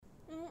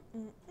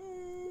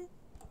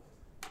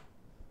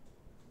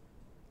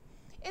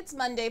It's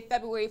Monday,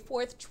 February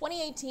 4th,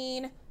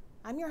 2018.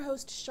 I'm your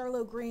host,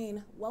 Charlo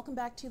Greene. Welcome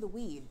back to The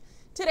Weed.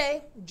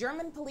 Today,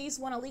 German police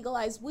want to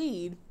legalize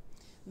weed.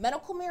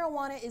 Medical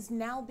marijuana is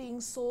now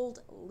being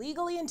sold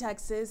legally in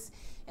Texas,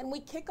 and we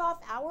kick off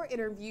our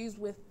interviews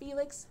with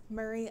Felix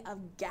Murray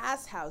of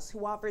Gas House,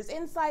 who offers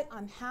insight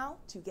on how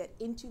to get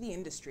into the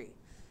industry.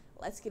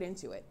 Let's get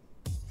into it.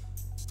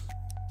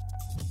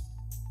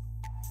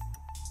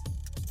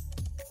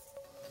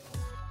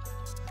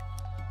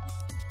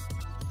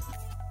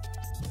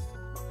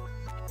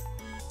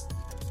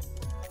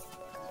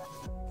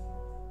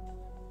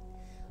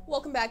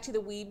 Welcome back to The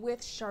Weed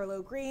with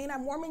Charlo Greene.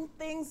 I'm warming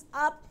things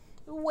up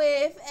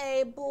with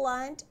a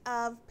blunt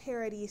of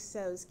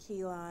Paradiso's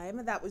Key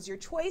Lime. That was your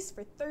choice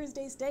for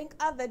Thursday's Dank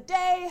of the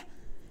Day.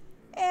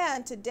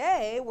 And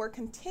today we're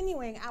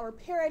continuing our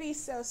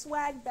Paradiso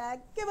swag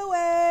bag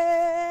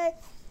giveaway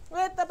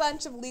with a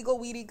bunch of legal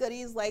weedy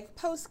goodies like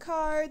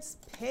postcards,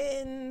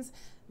 pins,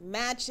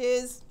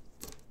 matches.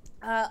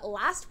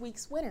 Last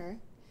week's winner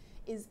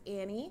is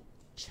Annie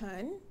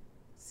Chun.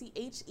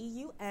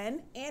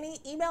 C-H-E-U-N. Annie,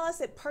 email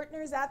us at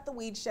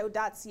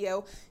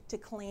partners@theweedshow.co to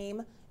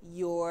claim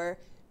your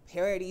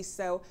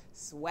Paradiso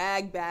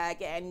swag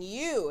bag, and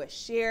you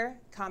share,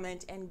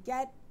 comment, and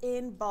get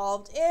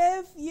involved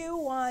if you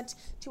want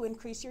to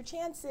increase your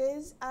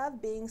chances of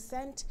being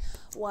sent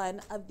one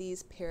of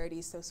these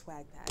Paradiso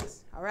swag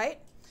bags. All right?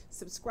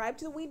 Subscribe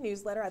to the Weed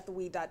newsletter at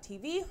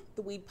theweed.tv,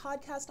 the Weed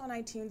podcast on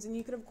iTunes, and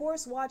you can, of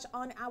course, watch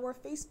on our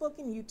Facebook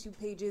and YouTube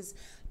pages.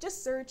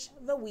 Just search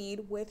The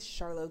Weed with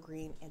Charlo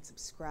Greene and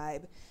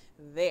subscribe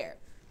there.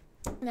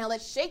 Now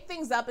let's shake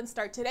things up and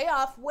start today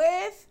off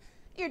with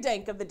your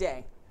Dank of the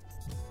Day.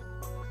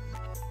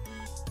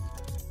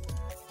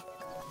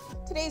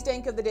 Today's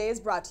Dank of the Day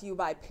is brought to you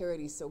by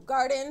Paradiso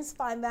Gardens.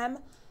 Find them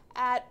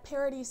at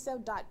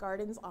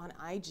paradiso.gardens on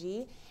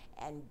IG.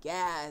 And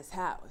Gas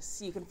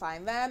House. You can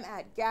find them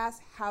at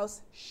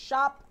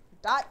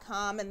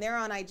gashouseshop.com, and they're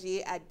on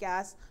IG at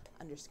gas_house.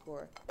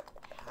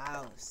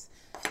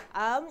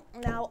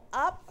 Now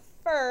up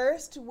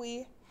first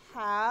we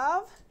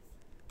have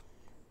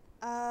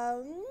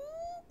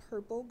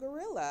Purple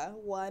Gorilla,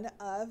 one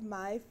of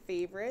my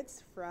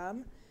favorites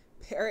from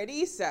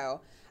Paradiso.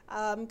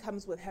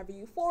 Comes with heavy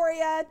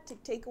euphoria to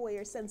take away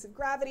your sense of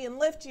gravity and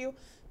lift you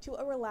to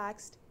a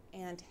relaxed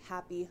and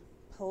happy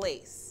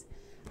place.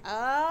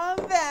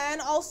 Then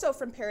also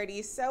from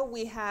Paradiso,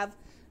 we have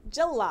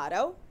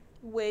Gelato,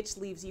 which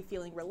leaves you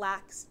feeling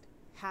relaxed,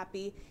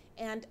 happy,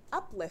 and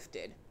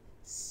uplifted.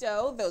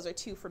 So those are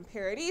two from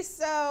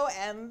Paradiso.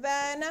 And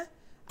then,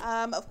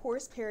 of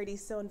course,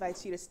 Paradiso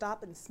invites you to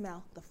stop and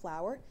smell the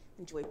flower.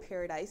 Enjoy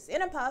paradise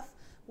in a puff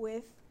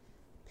with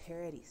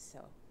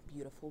Paradiso.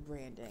 Beautiful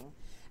branding.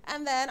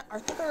 And then our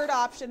third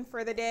option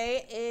for the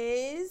day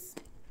is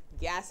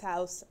Gas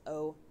House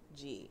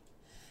OG.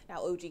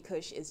 Now, OG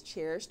Kush is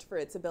cherished for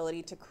its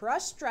ability to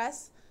crush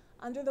stress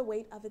under the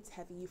weight of its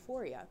heavy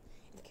euphoria.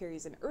 It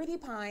carries an earthy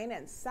pine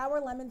and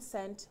sour lemon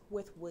scent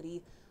with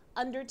woody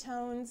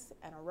undertones,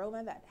 an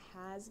aroma that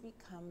has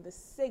become the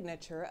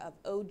signature of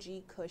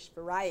OG Kush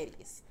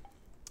varieties.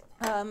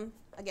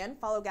 Again,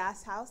 follow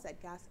Gas House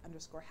at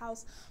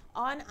gas_house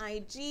on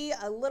IG.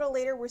 A little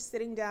later, we're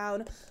sitting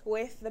down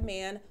with the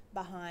man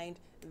behind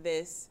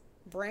this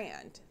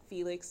brand,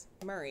 Felix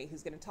Murray,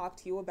 who's going to talk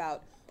to you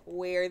about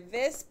where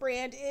this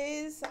brand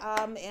is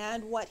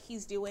and what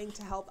he's doing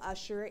to help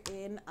usher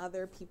in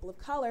other people of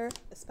color,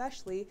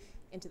 especially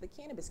into the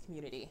cannabis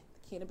community,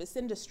 the cannabis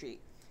industry.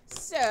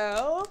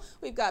 So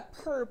we've got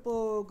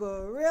Purple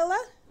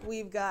Gorilla,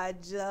 we've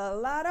got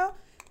Gelato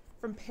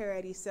from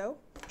Paradiso,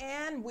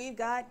 and we've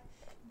got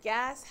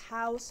Gas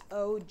House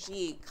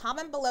OG.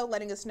 Comment below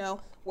letting us know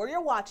where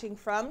you're watching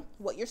from,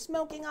 what you're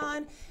smoking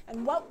on,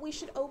 and what we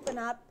should open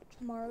up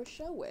tomorrow's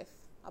show with.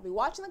 I'll be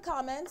watching the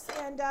comments,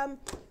 and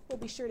we'll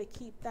be sure to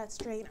keep that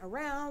strain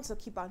around, so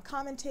keep on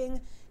commenting,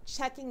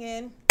 checking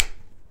in.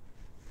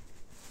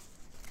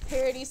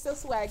 Paradiso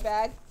swag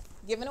bag,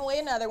 giving away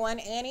another one.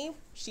 Annie,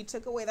 she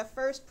took away the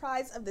first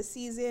prize of the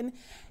season.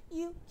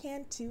 You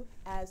can too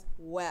as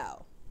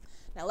well.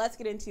 Now let's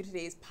get into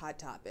today's pod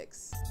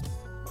topics.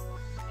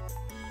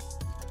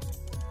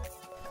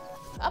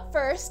 Up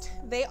first,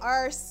 they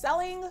are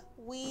selling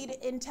weed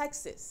in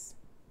Texas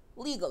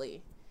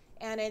legally.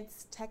 And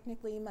it's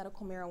technically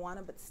medical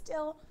marijuana, but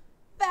still,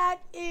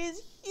 that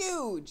is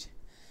huge.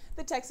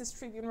 The Texas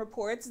Tribune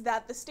reports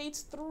that the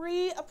state's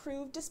 3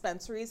 approved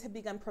dispensaries have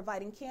begun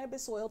providing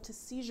cannabis oil to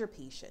seizure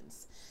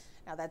patients.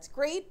 Now that's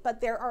great,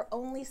 but there are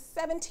only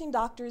 17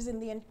 doctors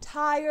in the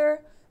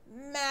entire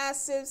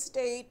massive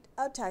state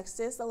of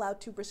Texas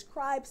allowed to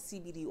prescribe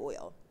CBD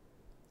oil.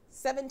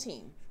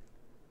 17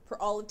 for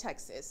all of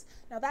Texas.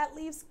 Now that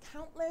leaves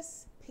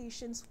countless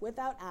patients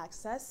without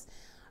access.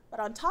 But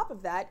on top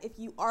of that, if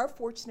you are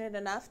fortunate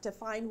enough to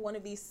find one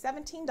of these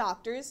 17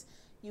 doctors,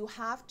 you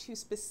have to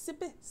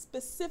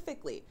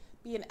specifically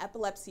be an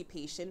epilepsy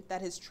patient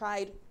that has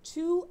tried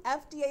 2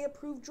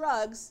 FDA-approved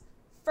drugs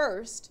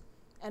first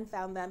and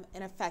found them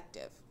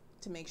ineffective.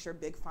 to make sure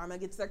Big Pharma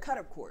gets their cut,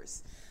 of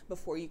course,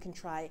 before you can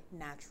try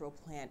natural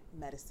plant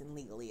medicine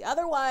legally.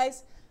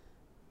 Otherwise,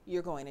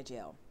 you're going to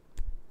jail.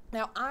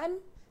 Now, I'm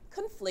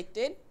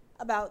conflicted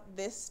about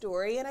this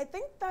story, and I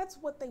think that's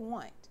what they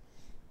want.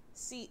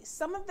 See,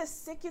 some of the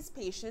sickest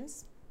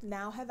patients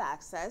now have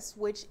access,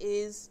 which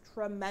is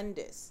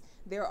tremendous.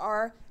 There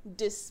are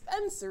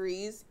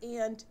dispensaries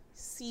and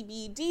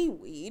CBD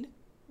weed,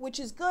 which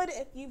is good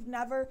if you've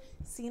never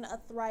seen a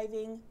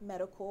thriving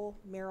medical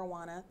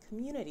marijuana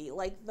community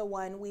like the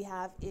one we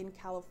have in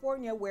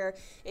California, where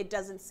it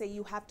doesn't say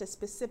you have to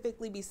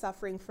specifically be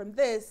suffering from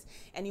this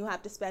and you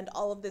have to spend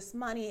all of this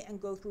money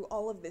and go through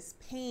all of this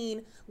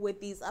pain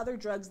with these other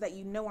drugs that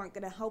you know aren't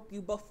going to help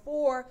you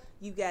before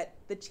you get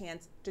the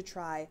chance to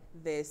try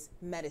this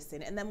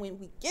medicine. And then when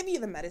we give you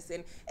the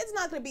medicine, it's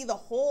not going to be the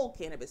whole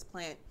cannabis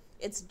plant.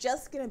 It's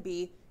just going to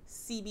be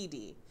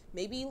CBD.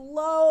 Maybe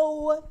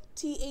low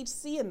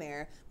THC in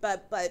there,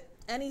 but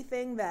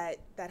anything that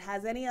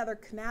has any other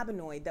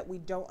cannabinoid that we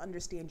don't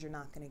understand, you're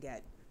not going to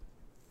get.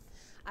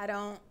 I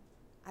don't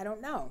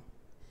know.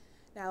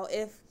 Now,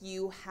 if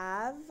you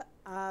have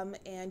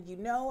and you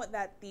know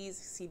that these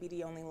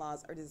CBD only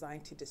laws are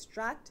designed to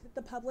distract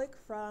the public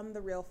from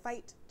the real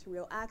fight to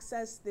real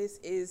access, this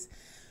is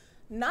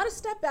not a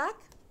step back,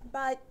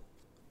 but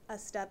a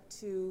step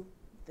to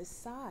the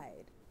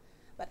side.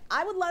 But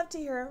I would love to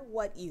hear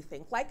what you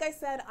think. Like I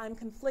said, I'm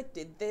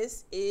conflicted.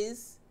 This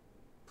is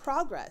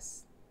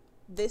progress.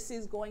 This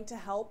is going to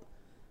help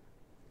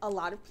a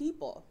lot of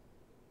people.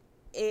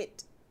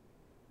 It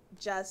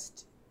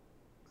just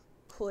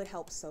could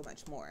help so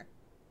much more,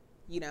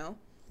 you know?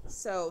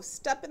 So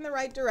step in the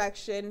right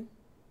direction.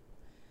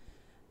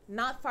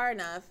 Not far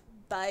enough,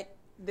 but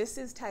this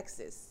is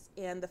Texas.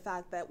 And the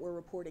fact that we're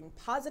reporting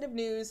positive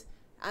news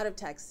out of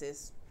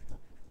Texas,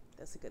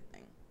 that's a good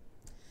thing.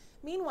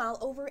 Meanwhile,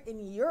 over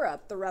in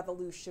Europe, the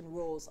revolution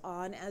rolls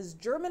on as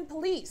German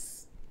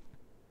police,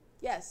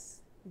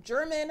 yes,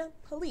 German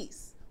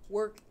police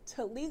work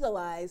to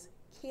legalize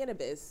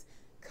cannabis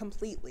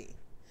completely.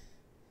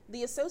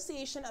 The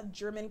Association of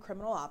German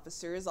Criminal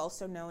Officers,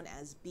 also known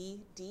as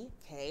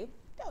BDK,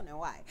 don't know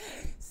why,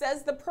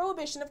 says the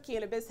prohibition of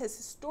cannabis has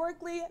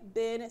historically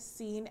been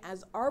seen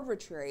as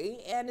arbitrary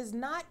and has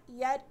not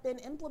yet been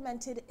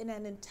implemented in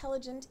an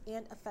intelligent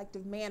and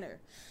effective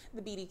manner.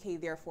 The BDK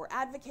therefore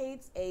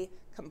advocates a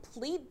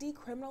complete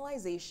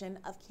decriminalization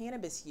of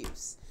cannabis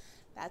use.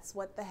 That's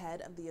what the head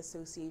of the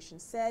association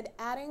said,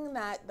 adding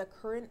that the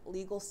current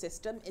legal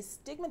system is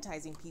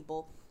stigmatizing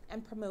people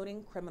and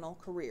promoting criminal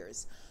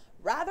careers.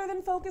 Rather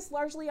than focus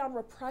largely on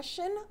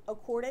repression,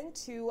 according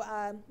to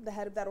the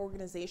head of that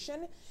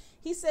organization,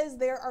 he says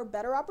there are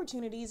better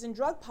opportunities in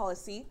drug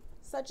policy,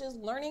 such as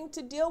learning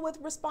to deal with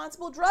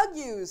responsible drug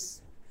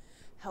use,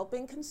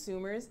 helping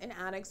consumers and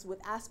addicts with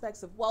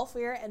aspects of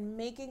welfare, and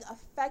making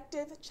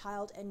effective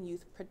child and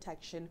youth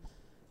protection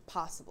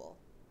possible.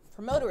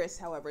 For motorists,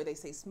 however, they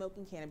say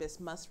smoking cannabis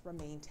must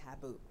remain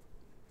taboo.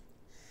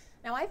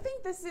 Now, I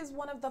think this is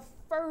one of the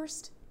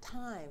first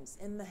times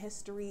in the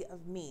history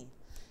of me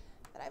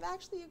that I've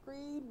actually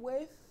agreed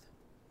with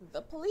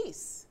the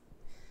police.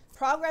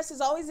 Progress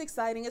is always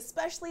exciting,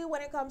 especially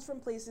when it comes from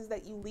places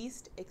that you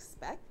least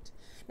expect.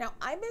 Now,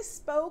 I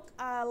misspoke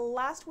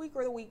last week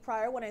or the week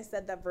prior when I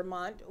said that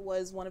Vermont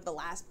was one of the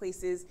last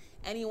places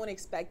anyone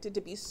expected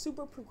to be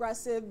super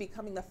progressive,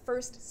 becoming the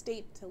first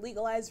state to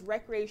legalize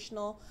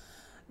recreational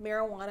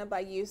marijuana by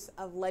use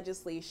of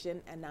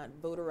legislation and not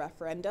voter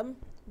referendum.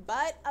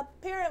 But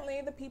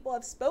apparently the people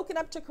have spoken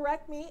up to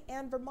correct me,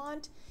 and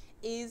Vermont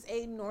is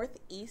a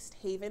northeast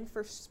haven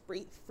for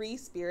free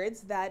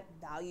spirits that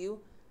value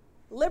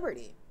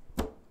liberty.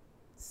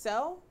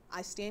 So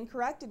I stand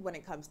corrected when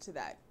it comes to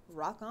that.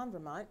 Rock on,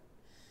 Vermont.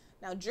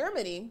 Now,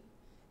 Germany,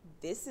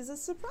 this is a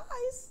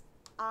surprise.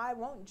 I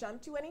won't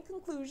jump to any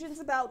conclusions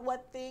about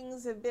what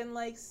things have been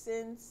like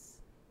since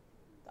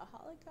the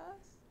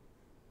Holocaust,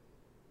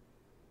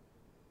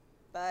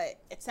 but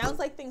it sounds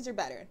like things are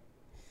better.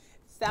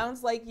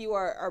 Sounds like you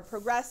are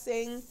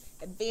progressing,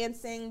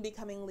 advancing,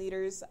 becoming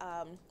leaders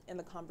in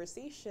the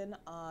conversation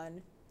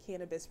on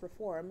cannabis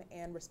reform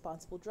and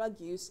responsible drug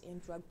use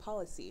and drug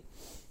policy.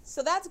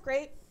 So that's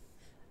great.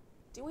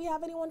 Do we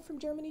have anyone from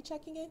Germany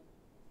checking in?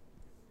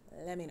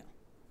 Let me know.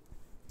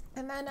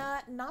 And then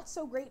not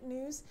so great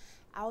news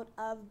out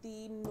of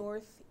the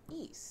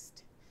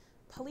Northeast.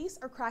 Police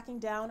are cracking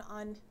down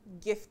on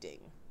gifting.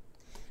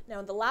 Now,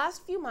 in the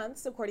last few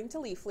months, according to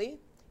Leafly,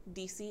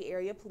 DC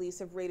area police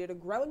have raided a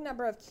growing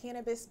number of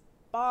cannabis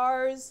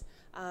bars,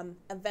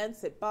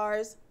 events at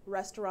bars,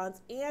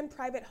 restaurants, and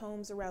private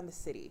homes around the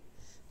city.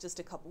 Just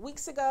a couple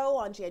weeks ago,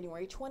 on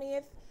January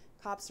 20th,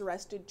 cops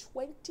arrested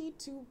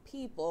 22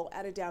 people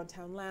at a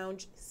downtown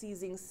lounge,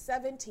 seizing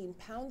 17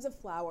 pounds of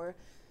flour,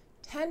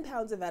 10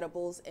 pounds of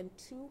edibles, and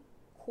 2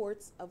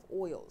 quarts of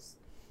oils.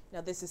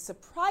 Now, this is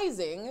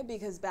surprising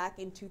because back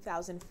in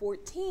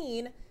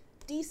 2014,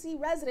 DC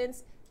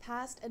residents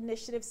passed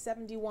Initiative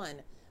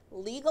 71,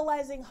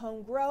 legalizing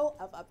home grow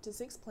of up to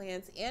 6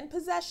 plants and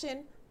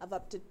possession of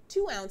up to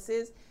 2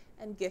 ounces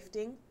and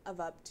gifting of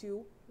up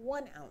to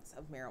 1 ounce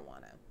of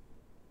marijuana.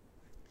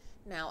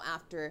 Now,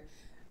 after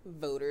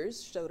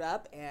voters showed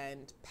up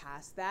and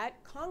passed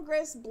that,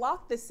 Congress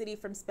blocked the city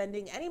from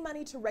spending any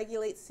money to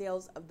regulate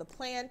sales of the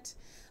plant,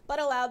 but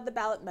allowed the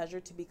ballot measure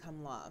to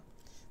become law.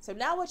 So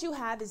now what you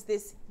have is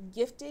this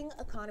gifting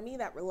economy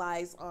that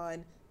relies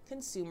on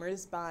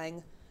consumers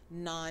buying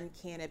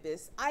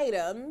non-cannabis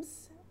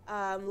items,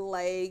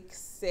 like,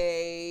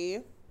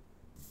 say,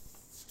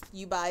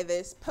 you buy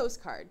this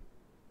postcard,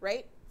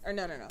 right? Or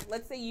no.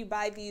 Let's say you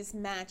buy these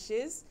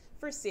matches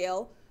for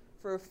sale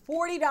for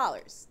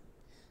 $40.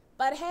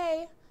 But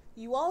hey,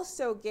 you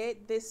also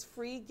get this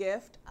free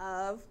gift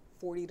of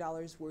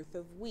 $40 worth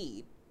of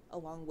weed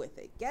along with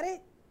it. Get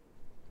it?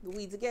 The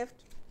weed's a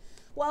gift.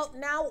 Well,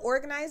 now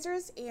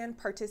organizers and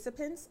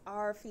participants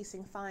are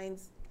facing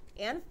fines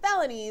and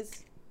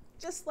felonies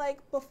just like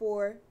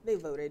before they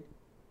voted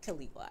to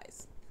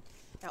legalize.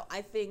 Now,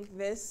 I think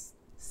this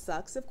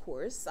sucks, of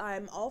course.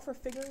 I'm all for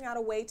figuring out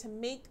a way to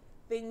make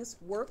things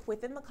work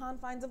within the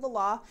confines of the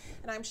law,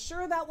 and I'm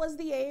sure that was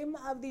the aim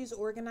of these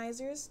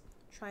organizers,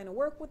 trying to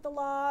work with the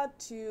law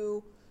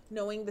to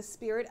knowing the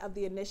spirit of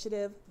the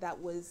initiative that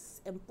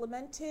was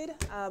implemented,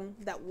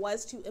 that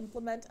was to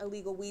implement a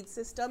legal weed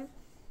system,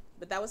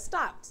 but that was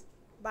stopped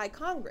by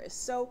Congress.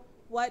 So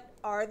what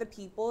are the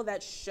people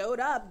that showed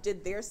up,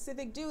 did their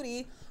civic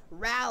duty,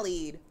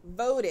 rallied,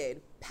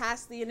 voted,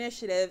 passed the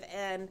initiative,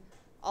 and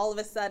all of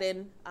a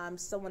sudden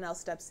someone else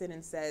steps in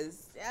and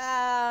says,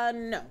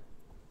 no.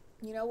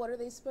 You know, what are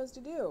they supposed to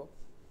do?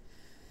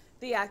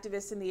 The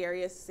activists in the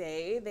area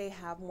say they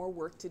have more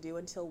work to do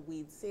until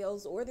weed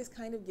sales or this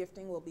kind of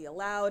gifting will be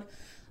allowed.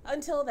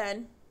 Until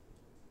then,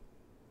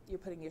 you're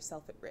putting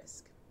yourself at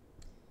risk.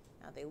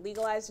 Now, they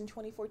legalized in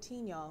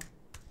 2014, y'all.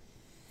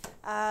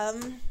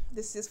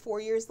 This is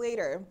 4 years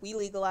later. We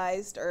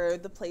legalized, or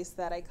the place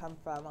that I come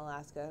from,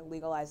 Alaska,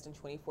 legalized in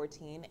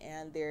 2014,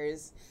 and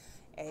there's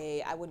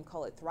I wouldn't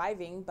call it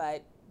thriving,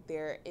 but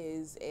there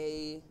is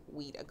a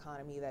weed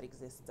economy that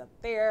exists up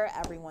there.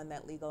 Everyone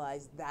that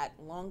legalized that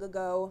long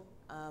ago,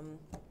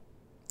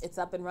 it's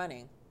up and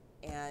running.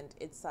 And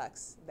it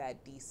sucks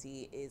that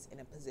DC is in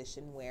a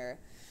position where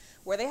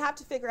they have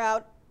to figure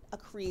out a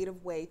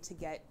creative way to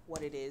get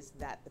what it is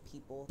that the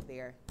people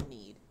there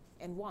need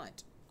and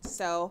want.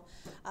 So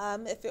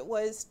if it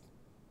was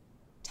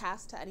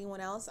tasked to anyone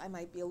else, I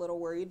might be a little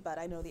worried, but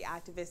I know the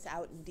activists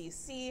out in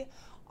DC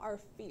are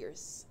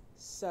fierce.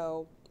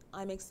 So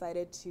I'm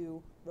excited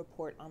to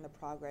report on the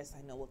progress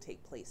I know will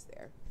take place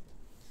there.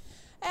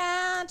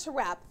 And to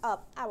wrap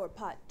up our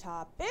pot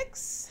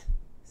topics,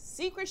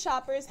 secret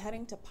shoppers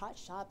heading to pot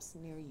shops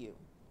near you.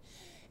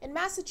 In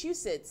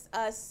Massachusetts,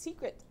 a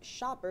secret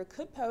shopper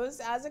could pose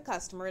as a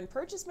customer and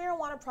purchase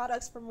marijuana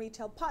products from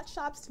retail pot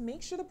shops to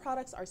make sure the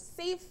products are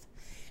safe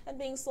and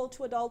being sold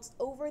to adults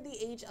over the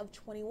age of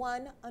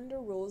 21 under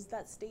rules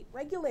that state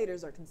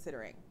regulators are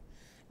considering.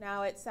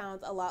 Now, it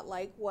sounds a lot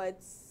like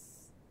what's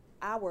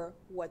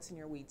in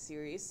Your Weed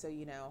series, so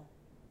you know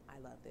I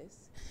love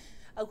this.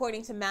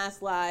 According to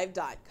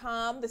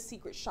masslive.com, the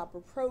secret shopper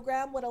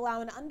program would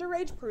allow an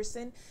underage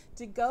person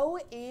to go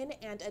in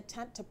and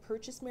attempt to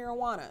purchase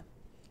marijuana.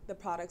 The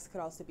products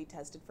could also be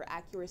tested for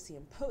accuracy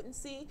and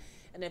potency,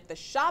 and if the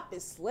shop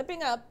is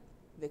slipping up,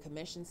 the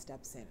commission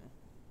steps in.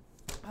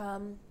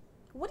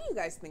 What do you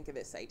guys think of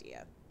this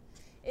idea?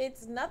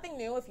 It's nothing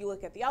new if you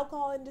look at the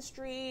alcohol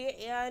industry,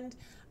 and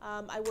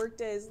I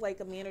worked as like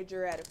a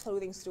manager at a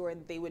clothing store,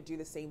 and they would do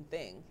the same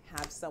thing.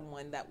 Have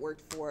someone that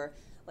worked for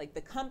like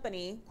the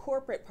company,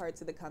 corporate parts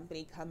of the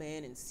company, come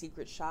in and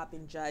secret shop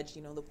and judge,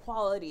 you know, the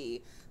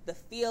quality, the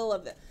feel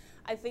of the.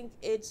 I think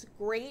it's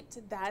great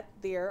that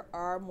there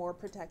are more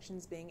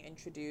protections being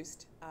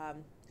introduced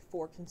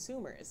for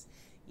consumers.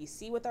 You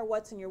see with our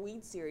What's in Your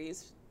Weed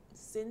series,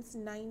 since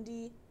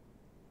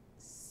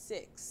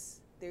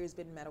 '96, there's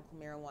been medical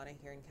marijuana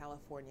here in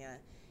California,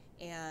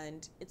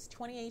 and it's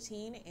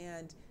 2018,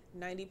 and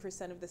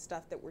 90% of the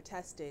stuff that we're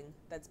testing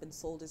that's been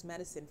sold as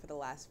medicine for the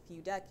last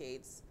few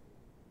decades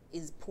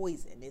is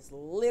poison, is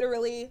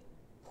literally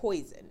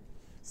poison.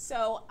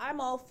 So I'm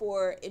all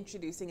for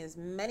introducing as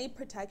many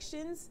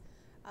protections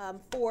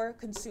for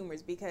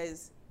consumers,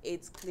 because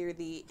it's clear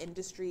the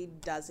industry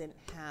doesn't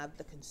have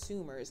the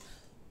consumers.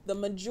 The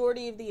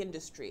majority of the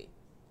industry,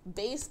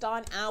 based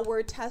on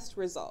our test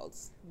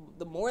results,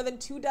 the more than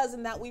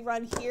 24 that we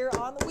run here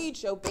on the Weed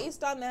Show,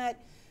 based on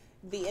that,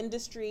 the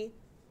industry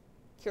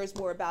cares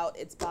more about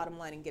its bottom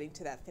line and getting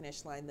to that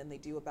finish line than they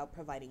do about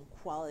providing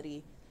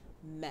quality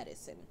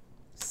medicine.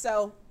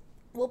 So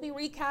we'll be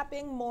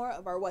recapping more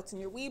of our What's in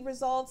Your Weed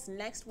results.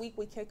 Next week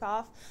we kick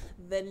off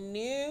the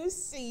new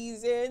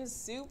season.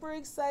 Super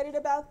excited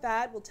about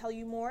that. We'll tell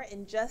you more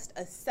in just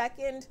a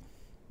second.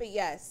 But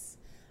yes,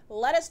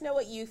 let us know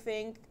what you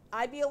think.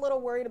 I'd be a little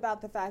worried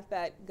about the fact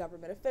that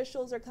government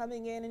officials are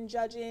coming in and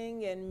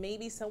judging, and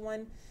maybe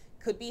someone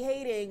could be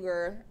hating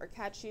or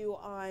catch you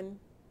on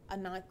a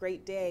not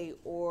great day,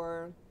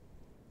 or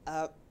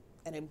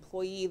an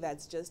employee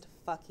that's just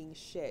fucking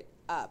shit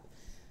up.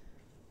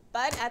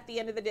 But at the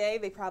end of the day,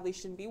 they probably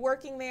shouldn't be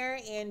working there,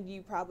 and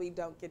you probably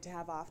don't get to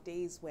have off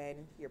days when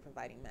you're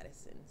providing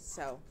medicine.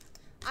 So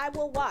I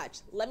will watch.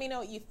 Let me know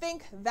what you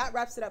think. That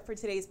wraps it up for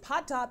today's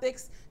Pod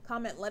Topics.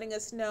 Comment letting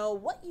us know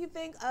what you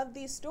think of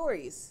these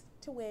stories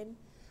to win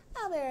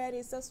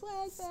Paradiso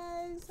swag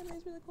bags. Some of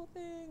these really cool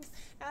things.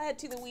 Now head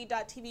to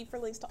theweed.tv for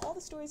links to all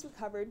the stories we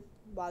covered.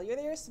 While you're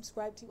there,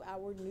 subscribe to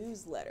our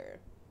newsletter.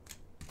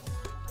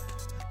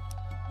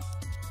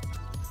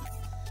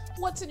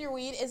 What's in Your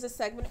Weed is a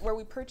segment where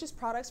we purchase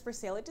products for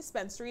sale at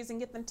dispensaries and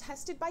get them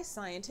tested by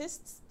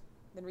scientists,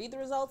 then read the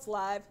results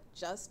live,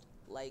 just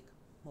like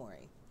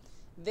Maury.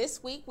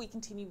 This week, we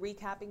continue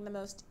recapping the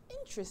most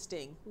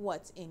interesting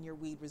What's in Your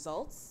Weed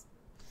results.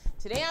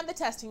 Today on the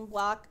testing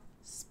block,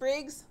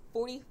 Sprig's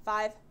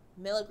 45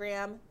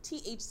 milligram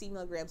THC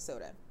milligram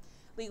soda.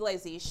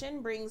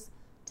 Legalization brings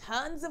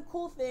tons of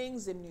cool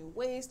things and new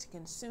ways to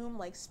consume,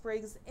 like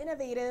Sprig's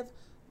innovative,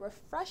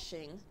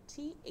 refreshing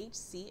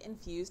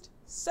THC-infused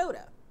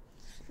soda.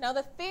 Now,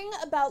 the thing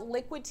about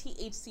liquid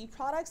THC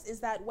products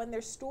is that when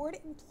they're stored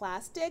in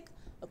plastic,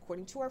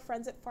 according to our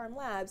friends at Farm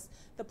Labs,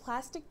 the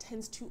plastic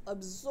tends to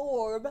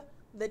absorb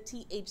the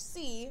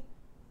THC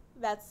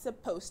that's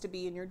supposed to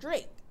be in your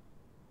drink.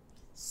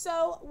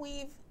 So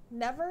we've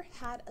never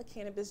had a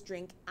cannabis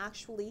drink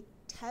actually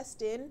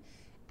tested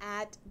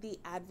at the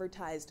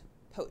advertised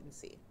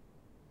potency.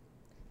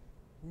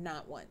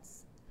 Not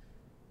once.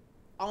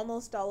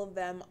 Almost all of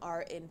them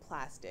are in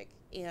plastic.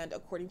 And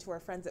according to our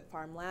friends at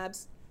Farm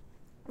Labs,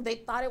 they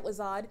thought it was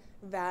odd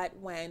that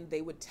when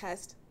they would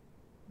test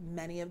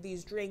many of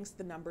these drinks,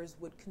 the numbers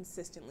would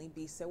consistently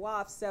be so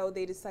off. So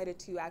they decided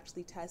to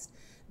actually test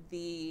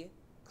the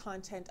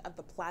content of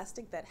the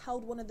plastic that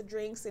held one of the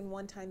drinks. And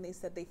one time they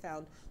said they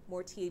found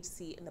more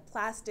THC in the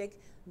plastic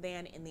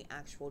than in the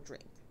actual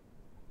drink.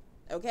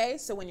 Okay,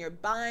 so when you're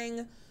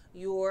buying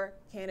your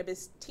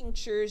cannabis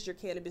tinctures, your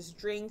cannabis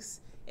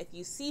drinks, if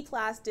you see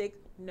plastic,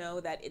 know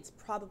that it's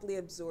probably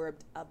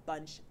absorbed a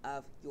bunch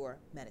of your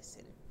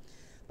medicine.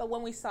 But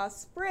when we saw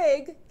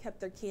Sprig kept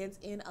their cans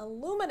in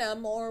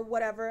aluminum or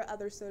whatever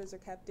other sodas are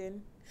kept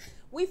in,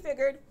 we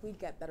figured we'd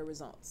get better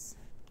results.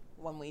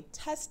 When we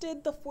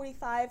tested the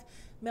 45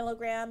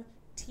 milligram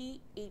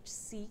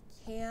THC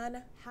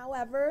can,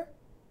 however,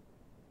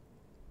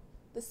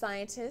 the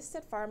scientists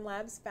at Farm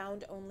Labs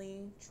found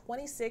only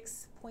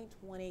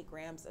 26.18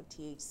 grams of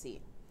THC.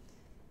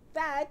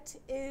 That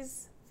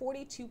is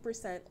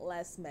 42%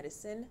 less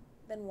medicine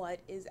than what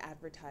is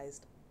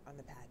advertised on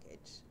the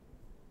package.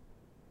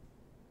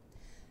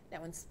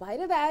 Now, in spite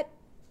of that,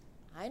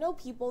 I know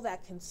people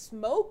that can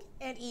smoke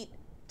and eat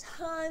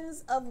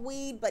tons of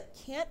weed but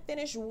can't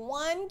finish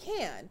one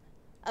can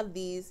of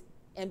these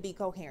and be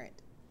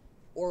coherent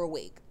or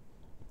awake.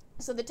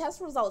 So the test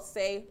results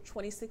say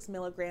 26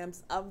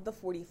 milligrams of the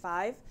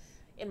 45.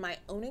 In my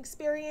own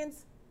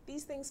experience,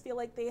 these things feel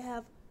like they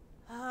have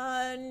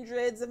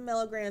hundreds of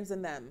milligrams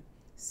in them.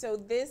 So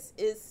this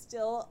is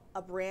still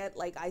a brand,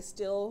 like I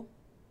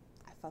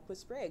fuck with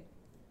Sprig.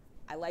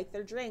 I like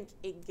their drink.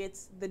 It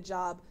gets the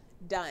job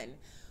done.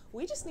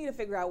 We just need to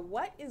figure out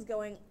what is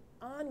going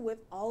on with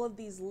all of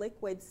these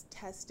liquids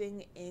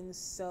testing in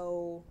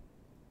so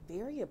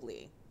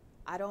variably.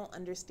 I don't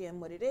understand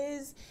what it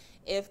is.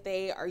 If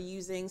they are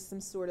using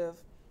some sort of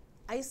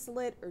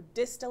isolate or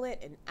distillate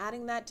and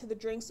adding that to the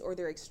drinks, or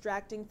they're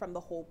extracting from the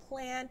whole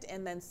plant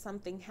and then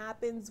something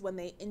happens when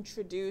they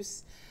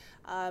introduce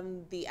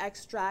the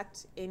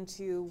extract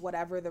into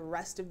whatever the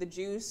rest of the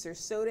juice or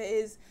soda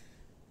is.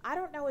 I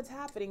don't know what's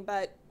happening,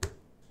 but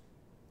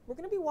we're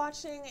going to be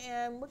watching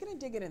and we're going to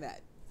dig into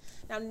that.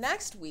 Now,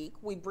 next week,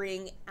 we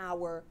bring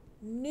our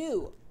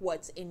new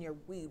What's in Your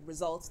Weed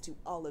results to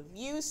all of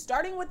you,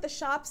 starting with the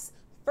shop's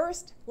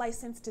first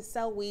license to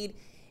sell weed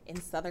in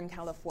Southern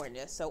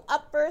California. So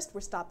up first,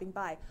 we're stopping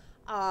by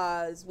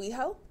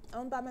WeHo,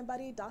 owned by my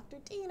buddy Dr.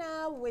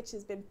 Dina, which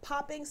has been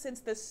popping since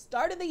the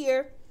start of the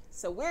year.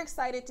 So we're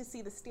excited to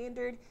see the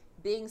standard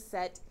being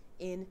set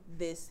in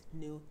this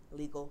new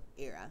legal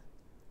era.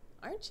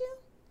 Aren't you?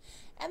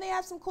 And they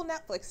have some cool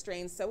Netflix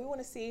strains, so we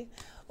want to see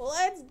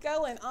what's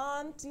going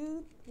on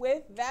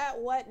with that,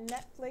 what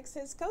Netflix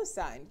has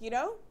co-signed, you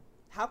know?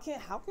 How can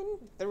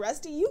the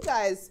rest of you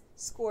guys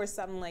score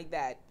something like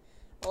that?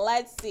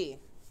 Let's see.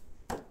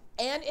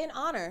 And in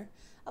honor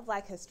of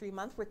Black History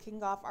Month, we're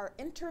kicking off our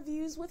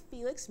interviews with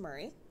Felix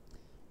Murray.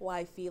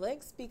 Why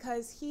Felix?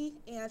 Because he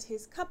and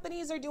his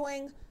companies are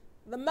doing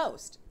the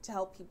most to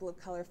help people of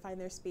color find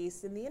their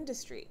space in the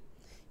industry.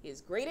 He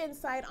has great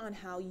insight on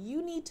how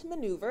you need to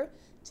maneuver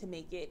to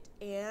make it,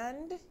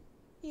 and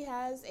he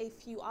has a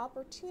few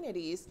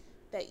opportunities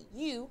that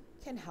you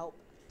can help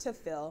to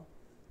fill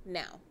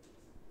now.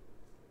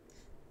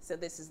 So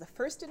this is the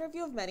first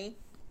interview of many.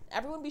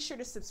 Everyone be sure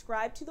to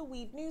subscribe to the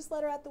Weed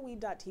newsletter at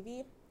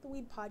theweed.tv, the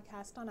Weed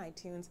podcast on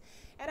iTunes,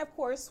 and of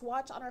course,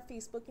 watch on our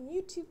Facebook and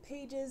YouTube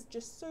pages.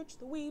 Just search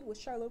The Weed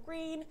with Charlo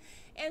Greene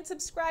and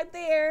subscribe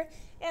there.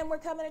 And we're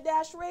coming to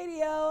Dash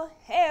Radio.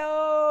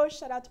 Hey-oh!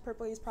 Shout out to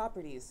Purple Haze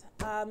Properties.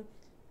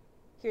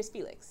 Here's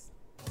Felix.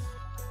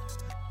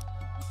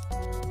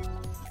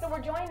 So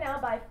we're joined now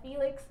by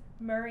Felix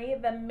Murray,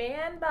 the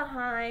man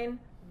behind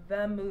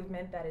the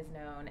movement that is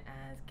known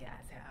as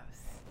Gas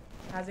House.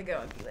 How's it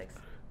going, Felix?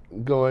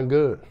 Going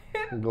good.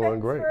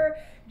 Going Thanks great. for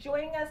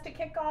joining us to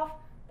kick off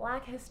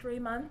Black History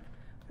Month.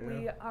 Yeah.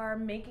 We are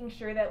making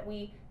sure that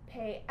we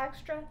pay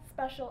extra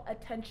special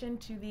attention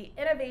to the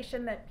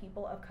innovation that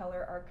people of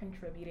color are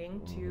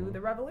contributing to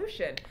the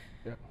revolution.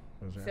 Yeah,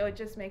 exactly. So it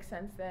just makes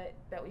sense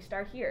that we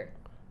start here.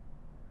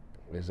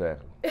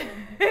 Exactly.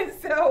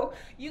 So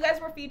you guys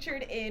were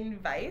featured in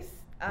Vice.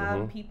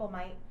 People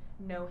might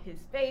know his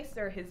face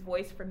or his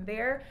voice from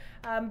there,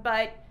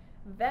 but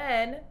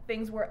then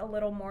things were a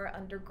little more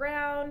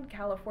underground.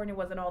 California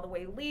wasn't all the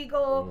way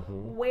legal.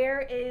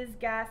 Where is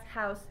Gas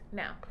House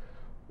now?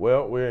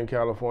 Well, we're in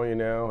California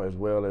now, as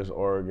well as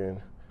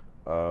Oregon.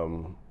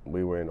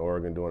 We were in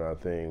Oregon doing our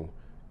thing,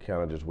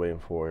 kind of just waiting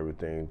for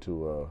everything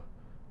to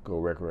go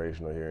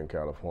recreational here in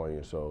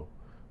California. So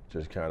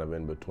just kind of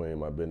in between.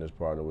 My business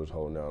partner was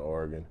holding down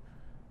Oregon.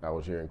 I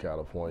was here in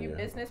California. Your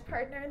business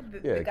partner?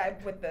 Yeah. The guy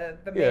with the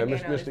yeah,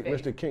 bandana on his face.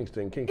 Mr.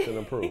 Kingston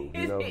approved.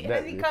 You know,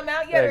 Has he come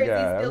out yet, or is he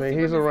guy. still I mean,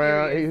 super he's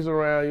around. mysterious? He's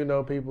around. You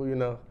know, people. You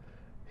know,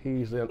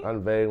 he's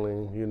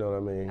unveiling. You know what I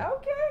mean?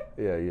 Okay.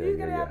 Yeah. He's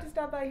gonna have to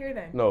stop by here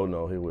then.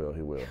 No, he will.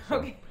 So,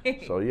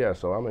 Okay. So yeah,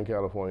 so I'm in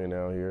California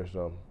now here.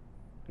 So,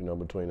 you know,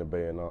 between the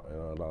Bay and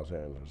Los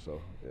Angeles.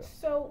 So yeah.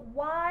 So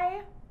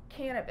why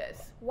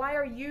cannabis? Why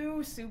are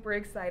you super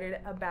excited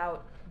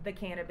about the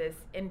cannabis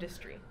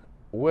industry?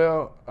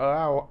 Well,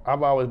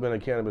 I've always been a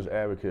cannabis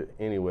advocate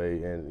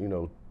anyway, and you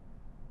know,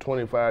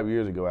 25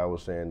 years ago I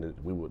was saying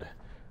that we would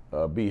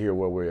be here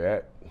where we're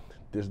at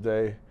this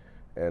day,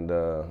 and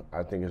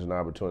I think it's an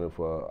opportunity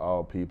for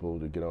all people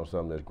to get on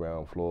something that's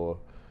ground floor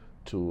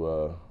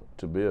to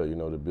build, you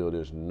know, to build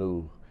this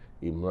new,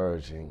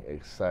 emerging,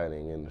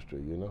 exciting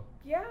industry, you know?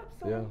 Yeah,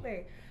 absolutely.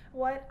 Yeah.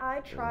 What I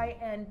try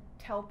and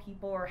tell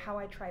people, or how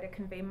I try to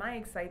convey my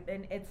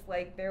excitement, it's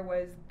like there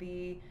was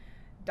the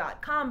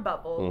 .com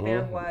bubble,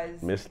 there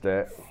was Missed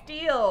that.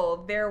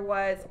 Steel, there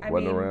was,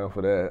 Wasn't around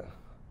for that.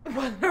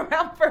 Wasn't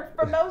around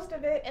for most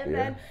of it, and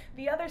then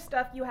the other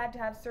stuff you had to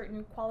have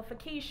certain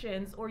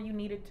qualifications, or you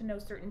needed to know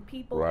certain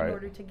people in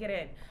order to get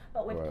in.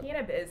 But with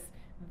cannabis,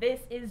 this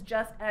is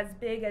just as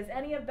big as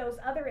any of those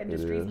other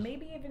industries,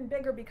 maybe even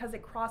bigger, because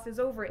it crosses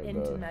over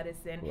into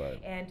medicine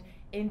and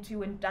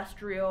into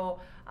industrial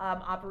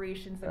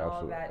operations and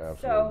all of that. Absolutely.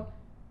 So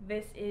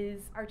this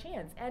is our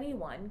chance.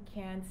 Anyone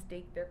can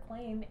stake their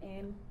claim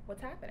in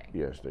what's happening.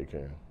 Yes, they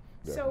can.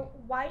 Definitely. So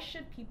why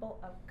should people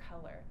of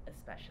color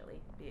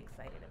especially be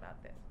excited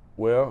about this?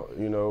 Well,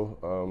 you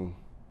know,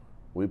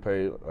 we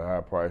paid a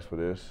high price for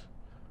this.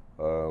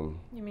 You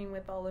mean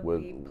with all of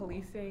the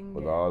policing?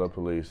 With all the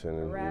policing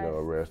and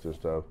arrests and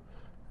stuff.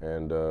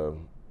 And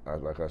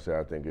like I said,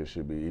 I think it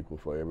should be equal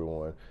for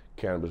everyone.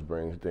 Cannabis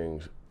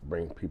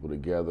bring people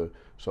together.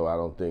 So I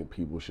don't think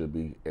people should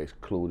be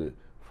excluded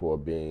for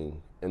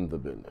being in the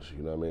business.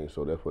 You know what I mean?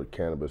 So that's what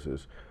cannabis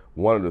is.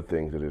 One of the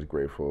things that it's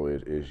great for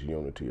is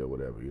unity or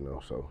whatever, you know.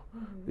 So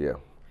yeah.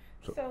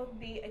 So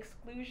the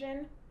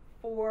exclusion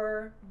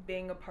for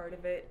being a part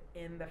of it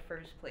in the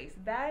first place,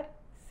 that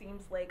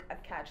seems like a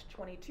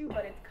catch-22,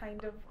 but it's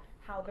kind of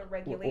how the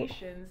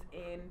regulations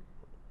in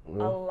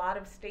a lot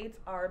of states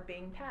are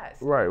being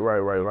passed. Right.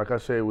 Like I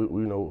said,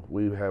 we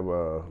have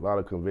a lot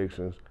of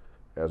convictions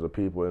as a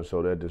people, and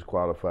so that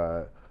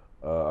disqualified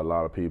a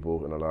lot of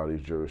people in a lot of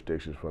these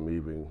jurisdictions from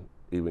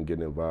even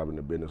getting involved in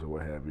the business or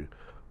what have you.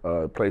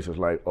 Places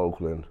like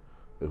Oakland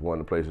is one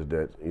of the places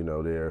that, you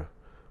know, they're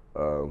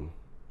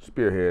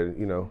spearheading,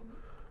 you know,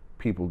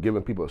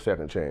 giving people a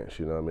second chance,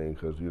 you know what I mean?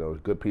 Because, you know,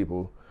 good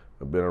people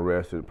have been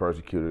arrested,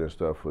 persecuted and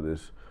stuff for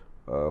this,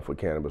 for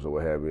cannabis or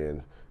what have you,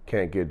 and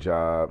can't get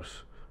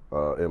jobs,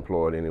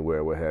 employed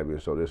anywhere, what have you.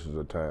 So this is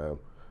a time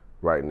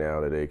right now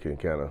that they can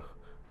kind of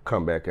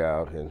come back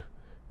out and,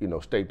 you know,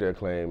 stake their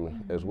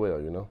claim as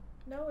well, you know?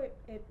 No,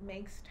 it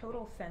makes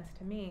total sense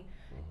to me.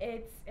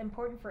 It's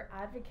important for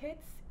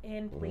advocates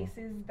in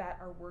places that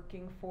are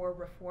working for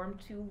reform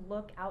to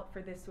look out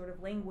for this sort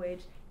of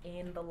language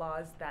in the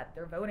laws that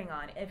they're voting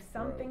on. If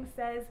something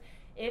says,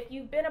 if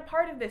you've been a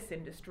part of this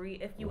industry,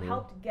 if you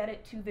helped get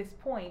it to this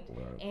point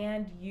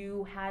and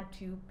you had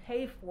to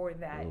pay for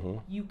that,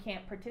 you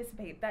can't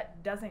participate.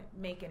 That doesn't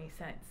make any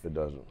sense. It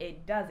doesn't.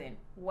 It doesn't.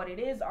 What it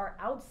is are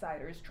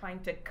outsiders trying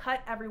to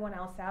cut everyone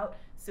else out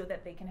so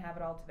that they can have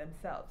it all to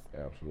themselves.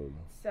 Absolutely.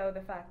 So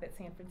the fact that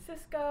San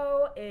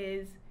Francisco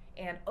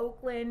and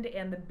Oakland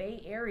and the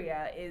Bay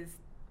Area is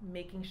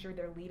making sure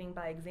they're leading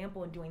by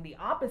example and doing the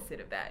opposite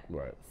of that.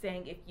 Right.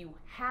 Saying if you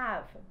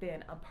have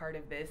been a part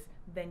of this,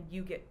 then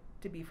you get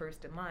to be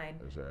first in line.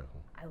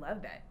 Exactly. I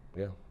love that.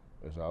 Yeah,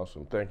 it's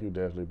awesome. Thank you,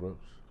 Desley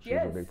Brooks. She's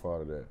a big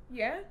part of that.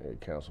 Yeah? Yeah,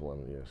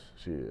 Councilwoman, yes,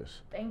 she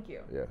is. Thank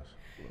you. Yes.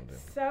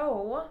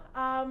 So,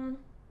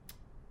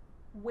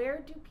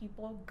 where do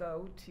people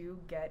go to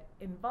get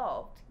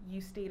involved?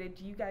 You stated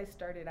you guys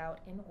started out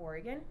in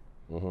Oregon.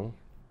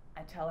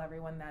 I tell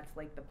everyone that's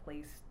like the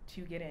place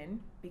to get in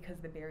because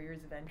the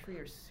barriers of entry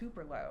are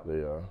super low.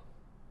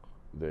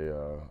 They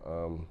are.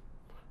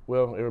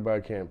 Well,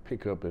 everybody can't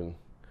pick up and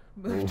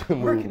move to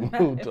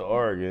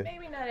Oregon.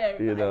 Maybe not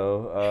everybody. You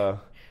know,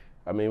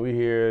 I mean, we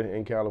here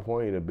in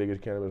California, the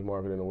biggest cannabis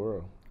market in the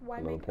world. Why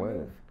make the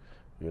move?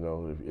 You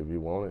know, if you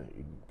want it,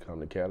 you can come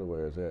to Cali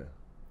where it's at.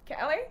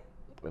 Cali?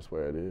 That's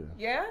where it is.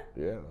 Yeah?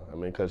 Yeah. I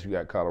mean, because you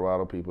got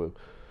Colorado people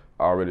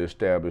already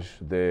established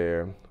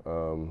there.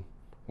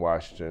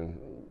 Washington,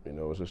 you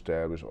know, is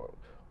established.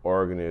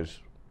 Oregon is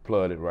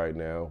flooded right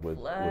now with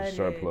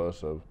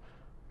surplus of,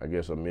 I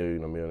guess, 1.5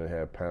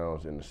 million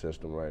pounds in the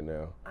system right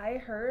now. I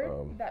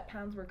heard that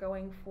pounds were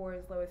going for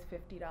as low as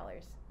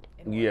 $50.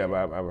 Yeah,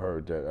 I've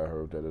heard that. I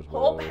heard that as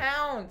well. Whole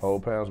pounds. Whole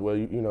pounds. Well,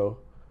 you know,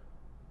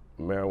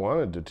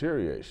 marijuana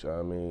deteriorates.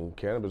 I mean,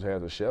 cannabis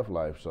has a shelf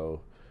life,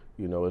 so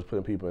you know, it's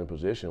putting people in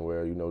position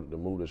where you know to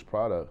move this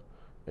product,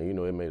 and you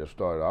know, it may have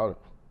started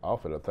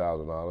off at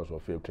 $1,000 or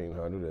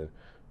 $1,500, and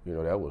you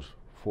know that was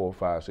 4,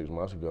 5, 6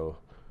 months ago,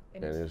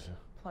 and it's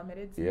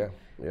plummeted. Yeah.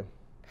 That's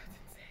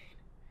insane.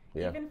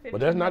 Yeah, Even but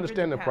that's not the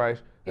standard price.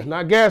 It's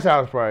not gas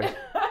house price.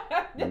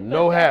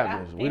 No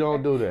happiness. We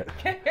don't do that.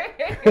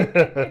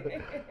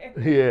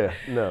 Yeah,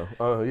 no.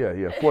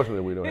 Yeah.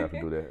 Fortunately, we don't have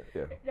to do that.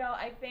 Yeah. No,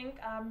 I think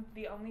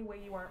the only way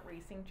you aren't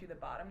racing to the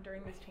bottom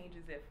during this change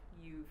is if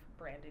you've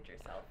branded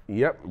yourself.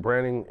 Yep,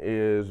 branding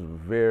is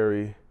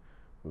very,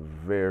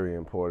 very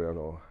important. I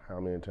don't know how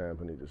many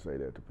times I need to say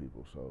that to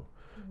people. So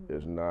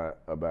it's not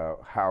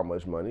about how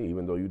much money,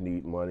 even though you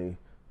need money,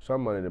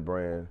 some money to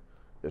brand.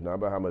 It's not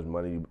about how much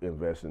money you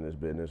invest in this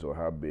business or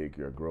how big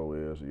your grow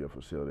is or your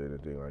facility,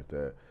 anything like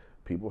that.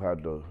 People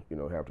have to, you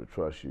know, have to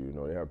trust you. You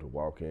know, they have to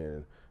walk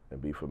in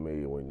and be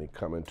familiar when they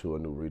come into a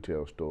new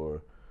retail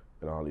store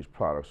and all these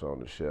products on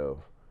the shelf.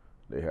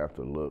 They have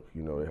to look,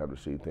 you know, they have to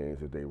see things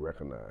that they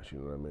recognize, you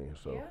know what I mean?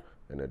 So,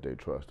 and that they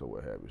trust or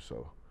what have you.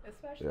 So,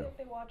 especially if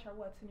they watch our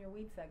What's in Your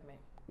Weed segment.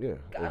 Yeah,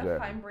 Gotta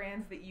find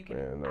brands that you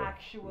can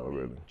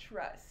actually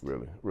trust.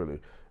 Really.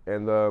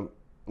 And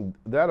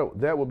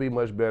that will be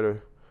much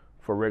better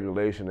for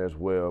regulation as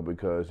well,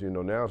 because you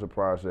know now it's a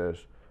process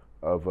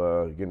of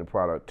getting the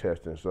product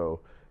testing.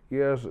 So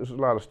yes, there's a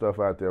lot of stuff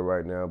out there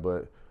right now,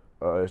 but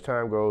as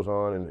time goes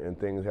on and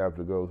things have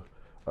to go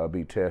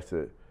be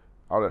tested,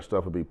 all that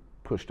stuff will be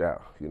pushed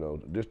out. You know,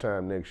 this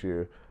time next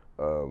year,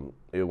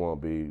 it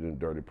won't be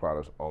dirty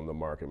products on the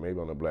market, maybe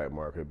on the black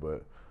market,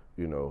 but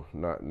you know,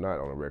 not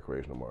on the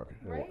recreational market.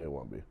 Right. It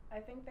won't be. I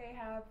think they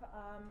have,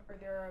 or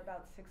there are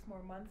about 6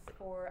 more months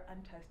for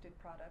untested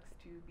products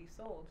to be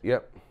sold.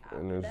 Yep,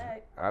 and it's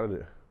out of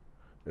there.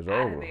 It's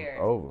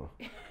over.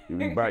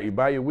 You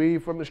buy your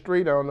weed from the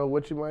street. I don't know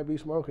what you might be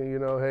smoking. You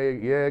know, hey,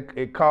 yeah,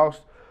 it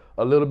costs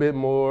a little bit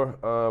more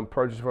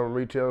purchase from a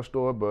retail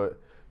store, but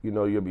you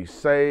know you'll be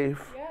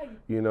safe. Yeah.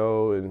 You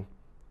know, and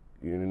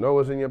you know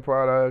what's in your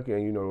product,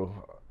 and you know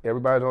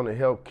everybody's on the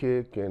health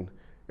kick, and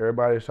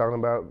everybody's talking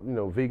about, you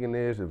know, vegan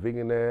this and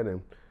vegan that,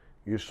 and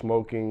you're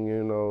smoking,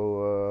 you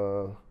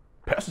know,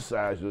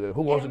 pesticides.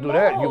 Who wants to do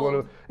that? You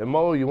want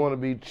to you want to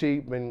be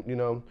cheap, and you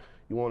know,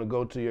 you want to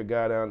go to your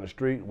guy down the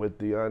street with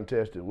the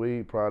untested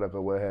weed product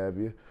or what have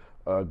you.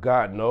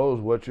 God knows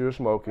what you're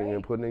smoking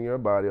and putting in your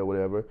body or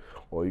whatever.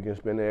 Or you can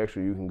spend the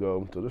extra. You can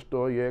go to the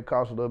store. Yeah, it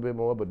costs a little bit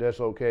more, but that's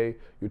okay.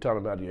 You're talking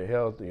about your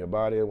health and your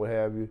body and what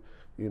have you.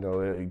 You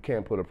know, you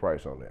can't put a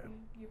price on that.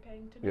 You're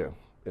paying to know.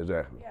 Yeah,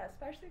 exactly. Yeah,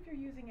 especially if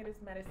you're using it as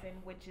medicine,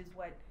 which is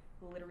what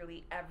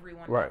literally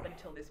everyone up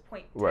until this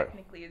point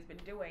technically has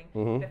been doing.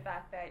 The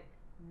fact that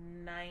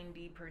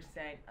 90%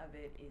 of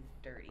it is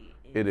dirty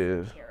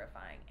is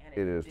terrifying. And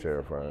it is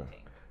terrifying.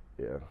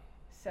 Yeah.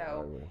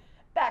 So,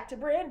 back to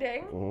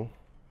branding.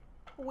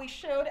 We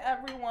showed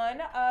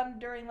everyone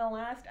during the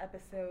last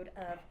episode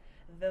of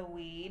The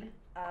Weed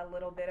a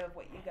little bit of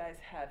what you guys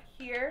have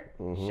here.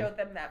 Showed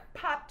them that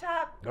pop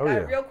top.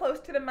 Got real close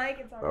to the mic.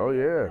 It's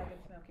already I've been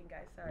smoking,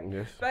 guys. Sorry.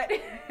 Yes. But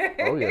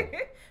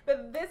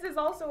but this is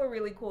also a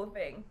really cool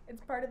thing.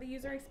 It's part of the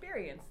user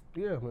experience.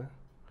 Yeah, man.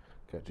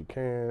 Got your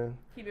can.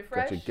 Keep it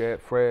fresh. Got your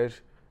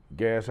fresh.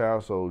 Gas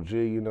House OG.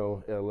 You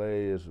know,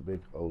 LA is a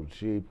big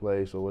OG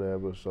place or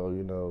whatever. So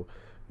you know,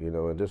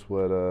 and this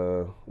what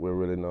we're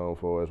really known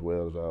for as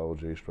well as our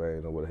OG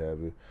strain or what have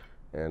you.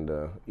 And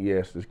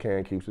yes, this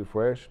can keeps it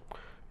fresh.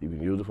 You can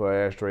use it for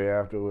an ashtray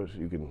afterwards.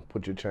 You can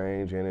put your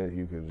change in it.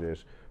 You can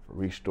just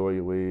restore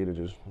your weed and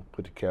just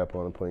put the cap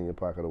on and put it in your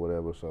pocket or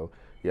whatever. So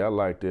yeah, I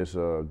like this.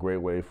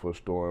 Great way for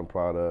storing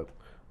product.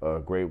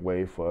 Great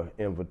way for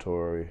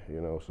inventory.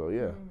 You know, so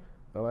yeah,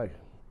 I like it.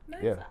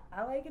 Nice. Yeah,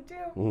 I like it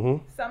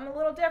too. Something a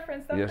little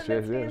different. Something that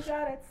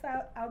stands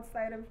out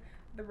outside of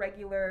the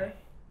regular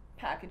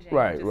packaging.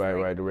 Right.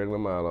 The regular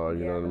Mylar.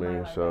 You know what I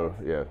mean? So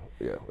yeah.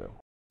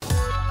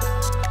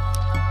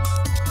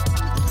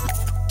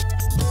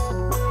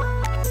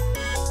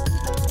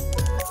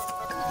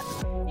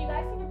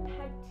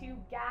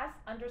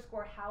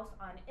 gas_house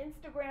on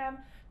Instagram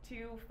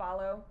to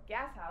follow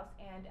Gas House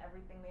and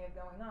everything they have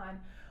going on,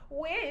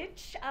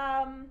 which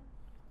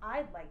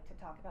I'd like to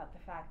talk about the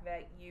fact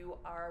that you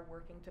are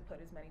working to put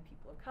as many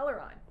people of color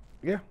on.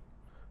 Yeah,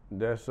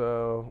 that's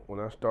when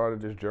I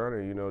started this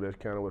journey, you know, that's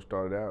kind of what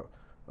started out.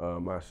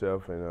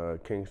 Myself in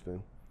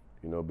Kingston,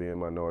 you know, being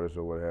minorities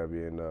or what have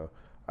you, and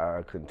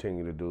I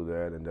continue to do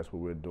that, and that's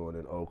what we're doing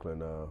in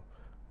Oakland.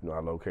 You know,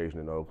 our location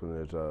in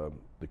Oakland is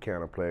the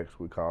Counterplex.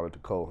 We call it the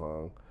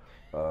Cohung.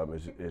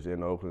 It's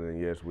in Oakland, and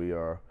yes, we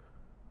are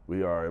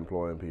we are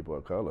employing people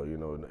of color, you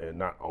know, and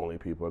not only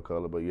people of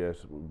color, but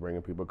yes, we're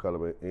bringing people of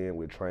color in.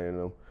 We're training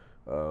them.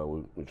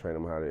 We train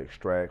them how to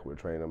extract. We're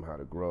training them how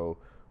to grow.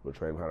 We're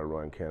training them how to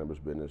run cannabis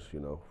business, you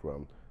know,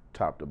 from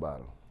top to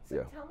bottom. So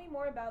yeah. Tell me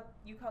more about,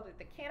 you called it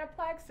the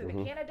Canaplex or the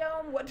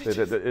Canadome? What did It's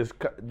you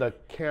the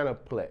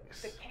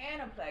Canaplex. The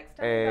Canaplex.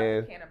 Tell me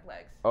about the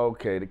Canaplex.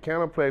 Okay, the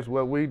Canaplex,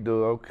 what we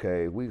do,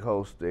 okay, we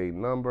host a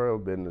number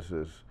of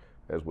businesses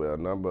as well.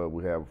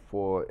 We have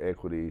 4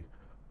 equity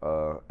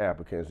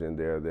applicants in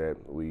there that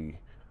we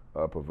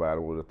provide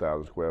them with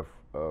 1,000 square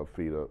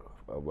feet of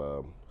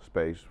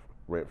space,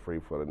 rent-free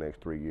for the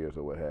next 3 years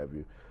or what have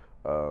you.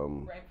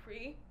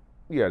 Rent-free?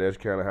 Yeah, that's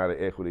kind of how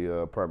the equity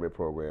permit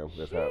program.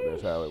 That's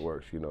how it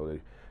works. You know,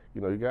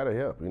 you gotta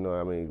help. You know,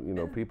 I mean, you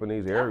know, people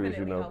in these areas.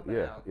 You know,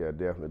 yeah,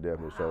 definitely.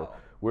 Wow. So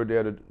we're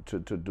there to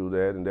do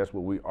that, and that's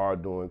what we are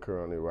doing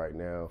currently right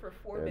now. For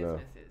 4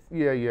 businesses.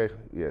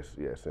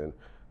 Yes, and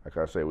like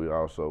I say,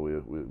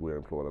 we're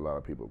employing a lot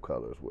of people of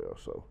color as well.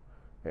 So,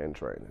 and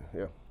training.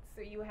 Yeah. So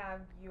you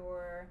have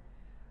your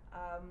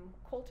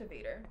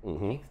cultivator,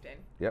 Kingston,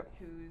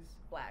 who's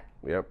black.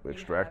 Yep,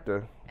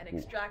 extractor. An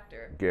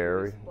extractor,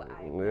 Gary.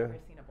 I've never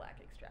seen a black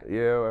extractor.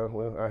 Yeah,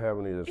 well, I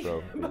haven't either.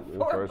 So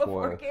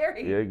before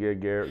Gary. Yeah,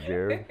 Gary.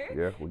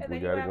 Yeah, we got it going. And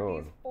then you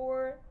have these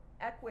 4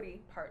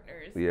 equity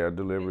partners. Yeah,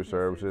 delivery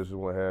services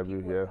and what have you.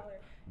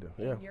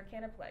 Yeah. Your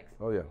Canaplex.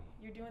 Oh yeah.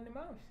 You're doing the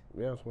most.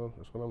 Yeah, that's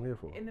what I'm here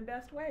for. In the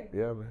best way.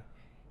 Yeah, man.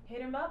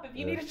 Hit him up if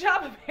you need a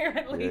job,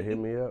 apparently. Yeah, hit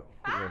me up.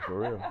 Yeah, for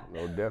real.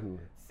 No, definitely.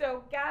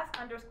 So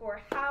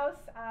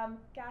gas_house,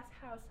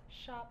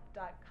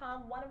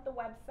 gashhouseshop.com, one of the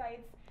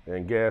websites.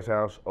 And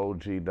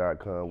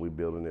gashouseog.com, we're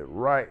building it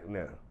right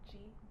now.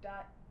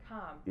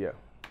 G.com. Yeah.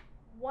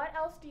 What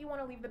else do you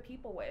want to leave the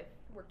people with?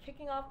 We're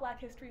kicking off Black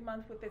History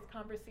Month with this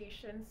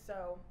conversation,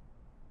 so.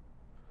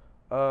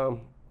 I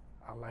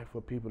like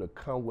for people to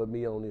come with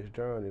me on this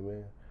journey,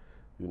 man.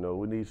 You know,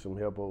 we need some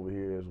help over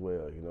here as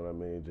well. You know what I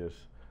mean?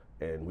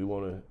 And we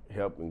want to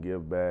help and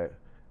give back,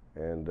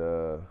 and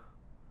you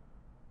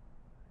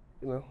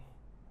know.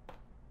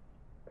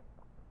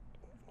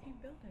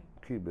 Keep building.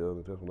 Keep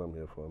building. That's what I'm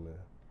here for, man.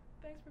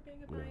 Thanks for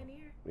being a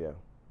pioneer. Yeah.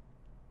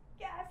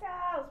 Gas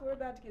House. We're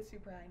about to get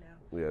super high now.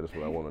 Yeah, that's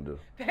what I want to do.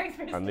 Thanks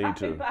for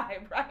stopping by,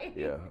 right?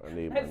 Yeah, I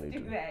need Let's to.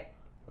 do that.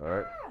 All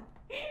right.